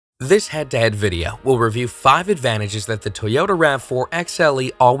This head-to-head video will review 5 advantages that the Toyota RAV4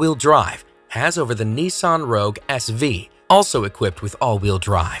 XLE all-wheel drive has over the Nissan Rogue SV, also equipped with all-wheel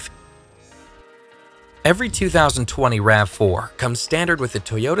drive. Every 2020 RAV4 comes standard with the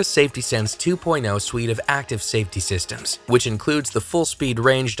Toyota Safety Sense 2.0 suite of active safety systems, which includes the full-speed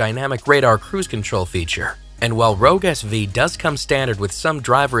range dynamic radar cruise control feature. And while Rogue SV does come standard with some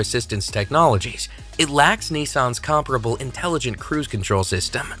driver assistance technologies, it lacks Nissan's comparable intelligent cruise control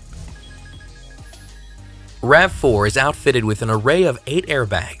system. RAV4 is outfitted with an array of 8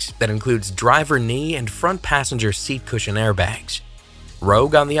 airbags that includes driver knee and front passenger seat cushion airbags.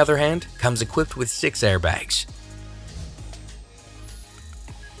 Rogue, on the other hand, comes equipped with 6 airbags.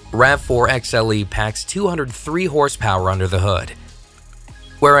 RAV4 XLE packs 203 horsepower under the hood,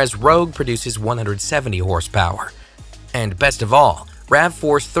 whereas Rogue produces 170 horsepower. And best of all,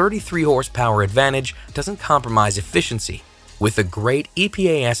 RAV4's 33 horsepower advantage doesn't compromise efficiency, with a great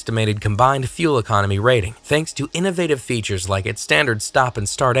EPA-estimated combined fuel economy rating thanks to innovative features like its standard stop and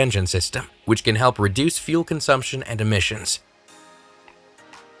start engine system, which can help reduce fuel consumption and emissions.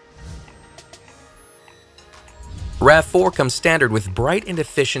 RAV4 comes standard with bright and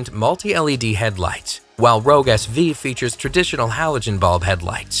efficient multi-LED headlights, while Rogue SV features traditional halogen bulb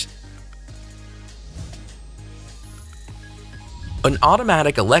headlights. An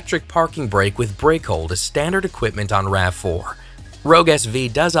automatic electric parking brake with brake hold is standard equipment on RAV4. Rogue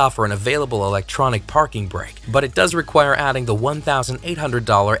SV does offer an available electronic parking brake, but it does require adding the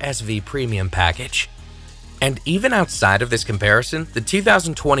 $1,800 SV Premium package. And even outside of this comparison, the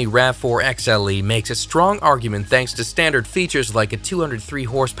 2020 RAV4 XLE makes a strong argument thanks to standard features like a 203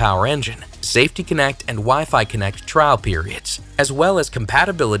 horsepower engine, Safety Connect and Wi-Fi Connect trial periods, as well as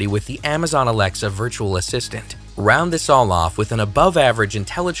compatibility with the Amazon Alexa virtual assistant. Round this all off with an above-average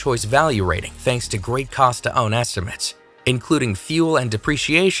IntelliChoice value rating thanks to great cost-to-own estimates, including fuel and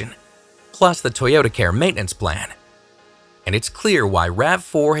depreciation, plus the Toyota Care maintenance plan. And it's clear why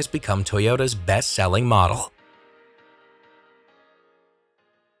RAV4 has become Toyota's best-selling model.